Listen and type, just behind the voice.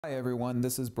Hi everyone,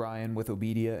 this is Brian with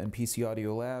Obedia and PC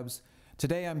Audio Labs.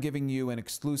 Today I'm giving you an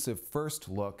exclusive first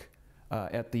look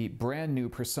at the brand new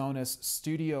PreSonus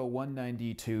Studio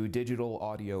 192 digital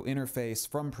audio interface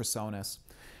from PreSonus.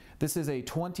 This is a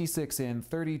 26-in,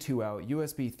 32-out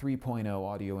USB 3.0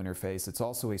 audio interface. It's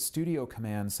also a studio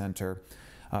command center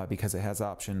because it has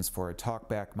options for a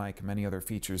talkback mic and many other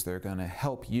features that are going to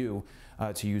help you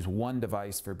to use one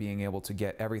device for being able to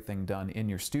get everything done in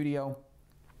your studio.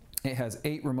 It has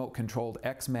 8 remote-controlled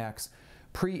X-Max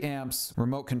preamps,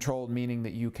 remote-controlled meaning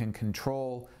that you can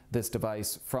control this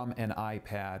device from an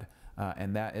iPad,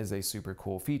 and that is a super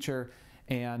cool feature.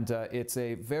 And it's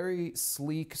a very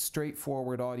sleek,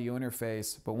 straightforward audio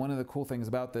interface, but one of the cool things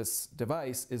about this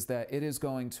device is that it is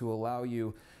going to allow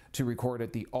you to record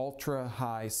at the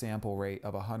ultra-high sample rate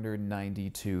of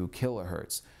 192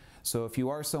 kilohertz. So if you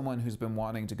are someone who's been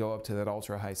wanting to go up to that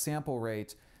ultra-high sample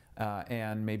rate,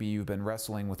 and maybe you've been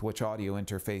wrestling with which audio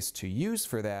interface to use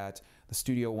for that, the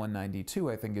Studio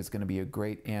 192 I think is going to be a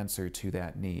great answer to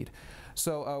that need.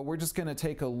 So we're just going to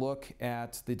take a look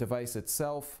at the device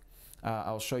itself.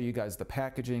 I'll show you guys the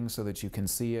packaging so that you can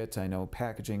see it. I know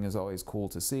packaging is always cool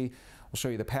to see. We'll show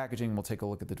you the packaging, we'll take a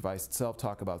look at the device itself,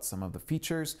 talk about some of the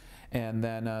features, and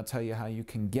then tell you how you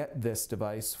can get this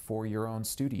device for your own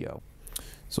studio.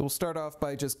 So we'll start off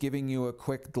by just giving you a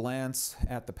quick glance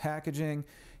at the packaging.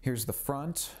 Here's the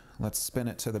front. Let's spin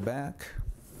it to the back.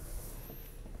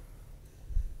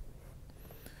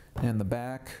 And the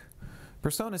back.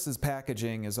 PreSonus's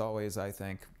packaging is always, I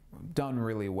think, done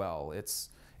really well. It's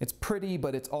pretty,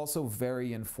 but it's also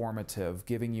very informative,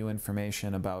 giving you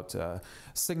information about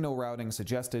signal routing,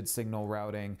 suggested signal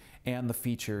routing, and the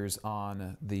features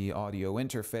on the audio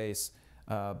interface.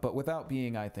 But without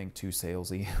being, I think, too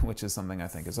salesy, which is something I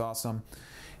think is awesome.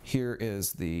 Here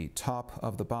is the top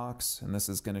of the box, and this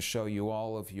is going to show you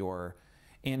all of your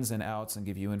ins and outs and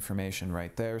give you information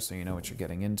right there so you know what you're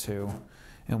getting into.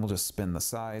 And we'll just spin the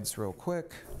sides real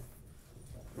quick.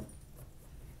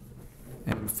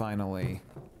 And finally,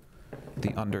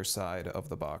 the underside of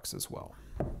the box as well.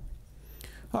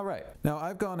 All right, now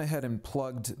I've gone ahead and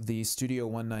plugged the Studio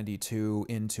 192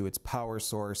 into its power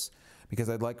source because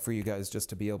I'd like for you guys just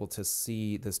to be able to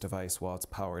see this device while it's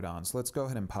powered on. So let's go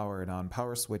ahead and power it on.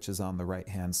 Power switch is on the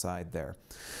right-hand side there.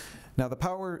 Now the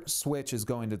power switch is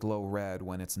going to glow red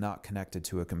when it's not connected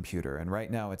to a computer, and right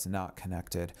now it's not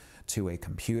connected to a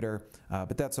computer,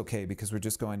 but that's okay because we're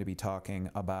just going to be talking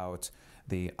about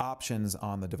the options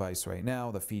on the device right now,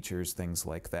 the features, things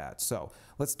like that. So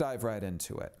let's dive right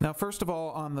into it. Now first of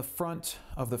all, on the front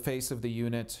of the face of the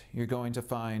unit, you're going to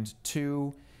find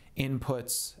 2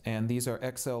 inputs, and these are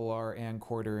XLR and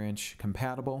 1/4 inch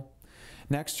compatible.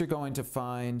 Next you're going to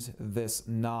find this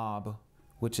knob,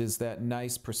 which is that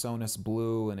nice PreSonus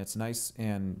blue, and it's nice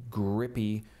and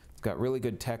grippy. It's got really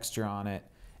good texture on it,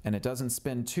 and it doesn't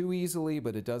spin too easily,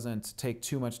 but it doesn't take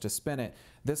too much to spin it.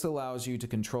 This allows you to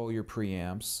control your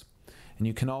preamps, and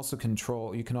you can also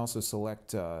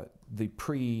select the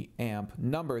preamp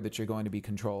number that you're going to be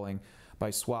controlling by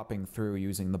swapping through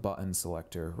using the button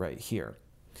selector right here.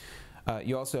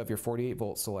 You also have your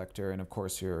 48-volt selector and of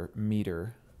course your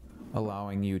meter,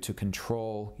 allowing you to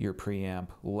control your preamp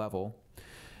level.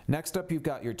 Next up, you've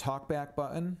got your talkback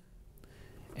button,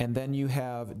 and then you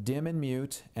have dim and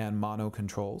mute and mono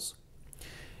controls.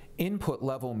 Input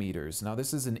level meters. Now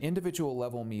this is an individual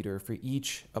level meter for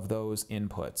each of those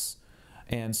inputs.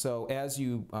 And so as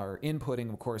you are inputting,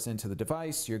 of course, into the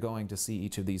device, you're going to see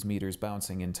each of these meters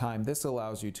bouncing in time. This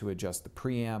allows you to adjust the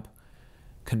preamp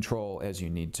control as you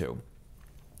need to.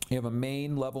 You have a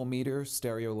main level meter,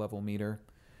 stereo level meter,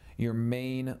 your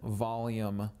main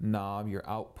volume knob, your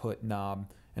output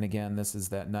knob, and again this is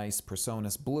that nice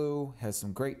PreSonus blue, has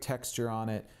some great texture on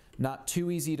it, not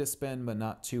too easy to spin but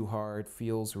not too hard,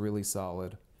 feels really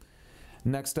solid.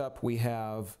 Next up we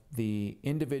have the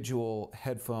individual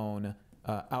headphone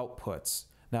outputs.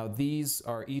 Now these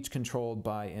are each controlled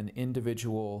by an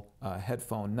individual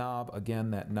headphone knob,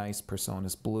 again that nice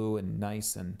PreSonus blue and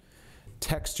nice and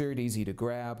textured, easy to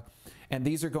grab, and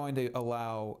these are going to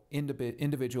allow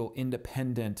individual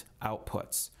independent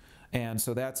outputs, and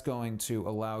so that's going to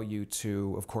allow you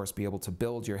to, of course, be able to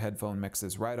build your headphone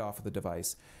mixes right off of the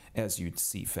device as you'd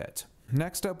see fit.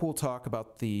 Next up, we'll talk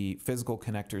about the physical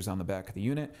connectors on the back of the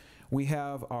unit. We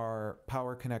have our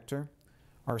power connector,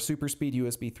 our super speed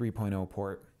USB 3.0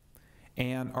 port,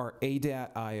 and our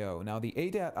ADAT I/O. Now the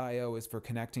ADAT I/O is for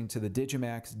connecting to the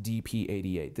Digimax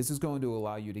DP88. This is going to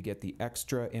allow you to get the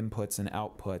extra inputs and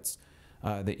outputs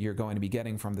that you're going to be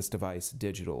getting from this device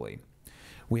digitally.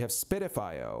 We have Spitif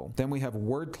I/O. Then we have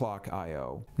Word Clock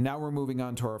I/O. Now we're moving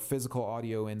on to our physical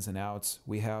audio ins and outs.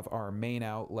 We have our main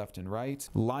out left and right.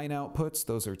 Line outputs,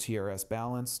 those are TRS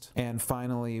balanced. And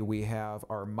finally, we have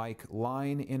our mic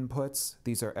line inputs.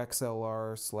 These are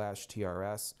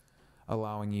XLR/TRS,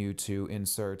 allowing you to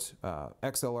insert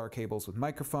XLR cables with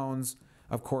microphones,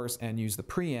 of course, and use the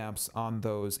preamps on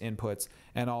those inputs,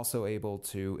 and also able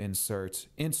to insert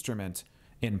instrument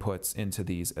inputs into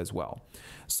these as well.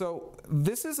 So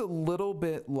this is a little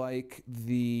bit like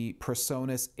the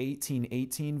PreSonus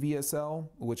 1818 VSL,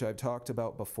 which I've talked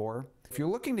about before. If you're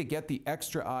looking to get the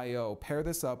extra I/O, pair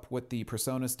this up with the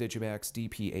PreSonus Digimax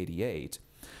DP88.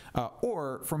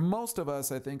 Or for most of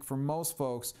us, I think for most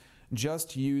folks,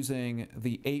 just using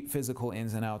the 8 physical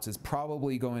ins and outs is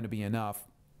probably going to be enough,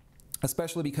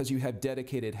 especially because you have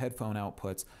dedicated headphone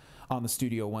outputs on the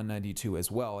Studio 192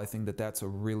 as well. I think that that's a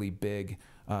really big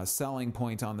selling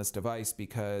point on this device,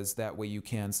 because that way you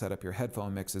can set up your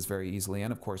headphone mixes very easily.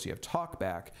 And of course you have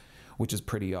TalkBack, which is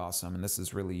pretty awesome. And this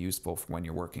is really useful for when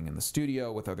you're working in the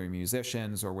studio with other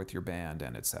musicians or with your band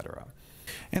and etc.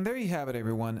 And there you have it,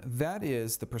 everyone. That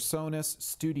is the PreSonus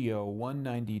Studio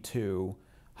 192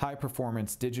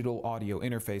 high-performance digital audio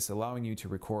interface, allowing you to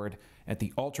record at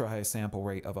the ultra-high sample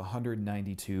rate of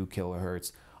 192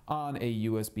 kilohertz on a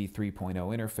USB 3.0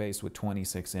 interface with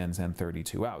 26 ins and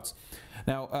 32 outs.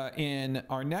 Now, in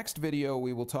our next video,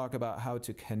 we will talk about how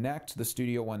to connect the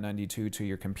Studio 192 to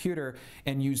your computer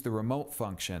and use the remote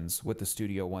functions with the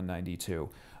Studio 192.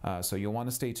 So you'll want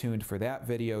to stay tuned for that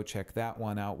video. Check that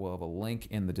one out. We'll have a link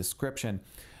in the description.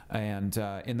 And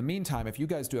in the meantime, if you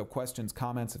guys do have questions,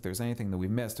 comments, if there's anything that we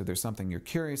missed, if there's something you're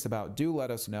curious about, do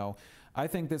let us know. I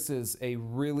think this is a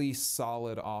really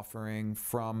solid offering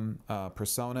from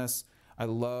PreSonus. I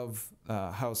love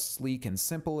how sleek and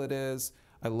simple it is.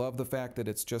 I love the fact that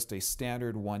it's just a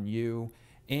standard 1U.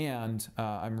 And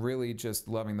I'm really just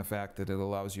loving the fact that it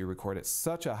allows you to record at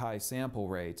such a high sample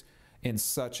rate in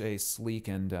such a sleek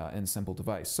and simple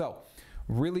device. So,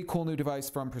 really cool new device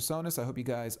from PreSonus. I hope you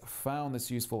guys found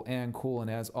this useful and cool. And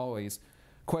as always,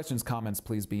 questions, comments,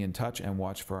 please be in touch and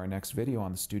watch for our next video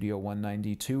on the Studio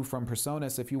 192 from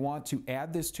PreSonus. If you want to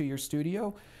add this to your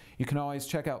studio, you can always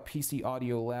check out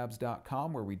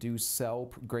PCAudiolabs.com, where we do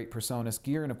sell great PreSonus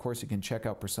gear. And of course, you can check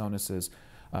out PreSonus's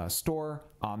store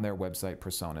on their website,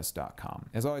 PreSonus.com.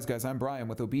 As always, guys, I'm Brian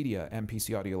with Obedia and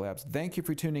PC Audio Labs. Thank you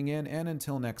for tuning in. And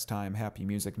until next time, happy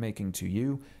music making to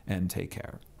you, and take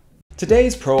care.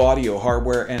 Today's pro audio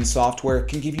hardware and software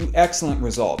can give you excellent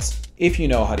results if you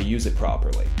know how to use it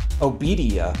properly.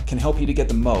 Obedia can help you to get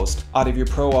the most out of your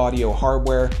pro audio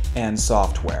hardware and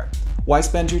software. Why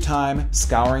spend your time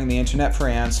scouring the internet for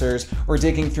answers or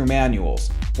digging through manuals?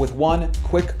 With one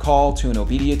quick call to an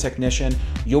Obedia technician,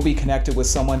 you'll be connected with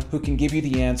someone who can give you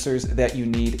the answers that you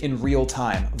need in real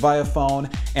time via phone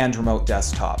and remote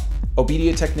desktop.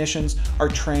 Obedia technicians are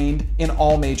trained in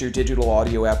all major digital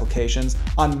audio applications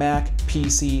on Mac,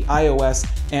 PC, iOS,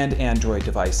 and Android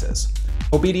devices.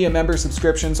 Obedia member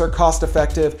subscriptions are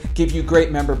cost-effective, give you great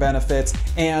member benefits,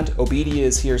 and Obedia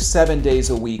is here 7 days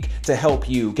a week to help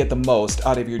you get the most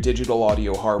out of your digital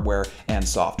audio hardware and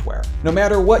software. No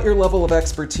matter what your level of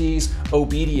expertise,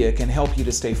 Obedia can help you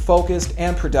to stay focused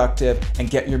and productive and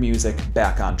get your music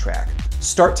back on track.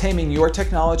 Start taming your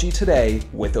technology today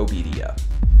with Obedia.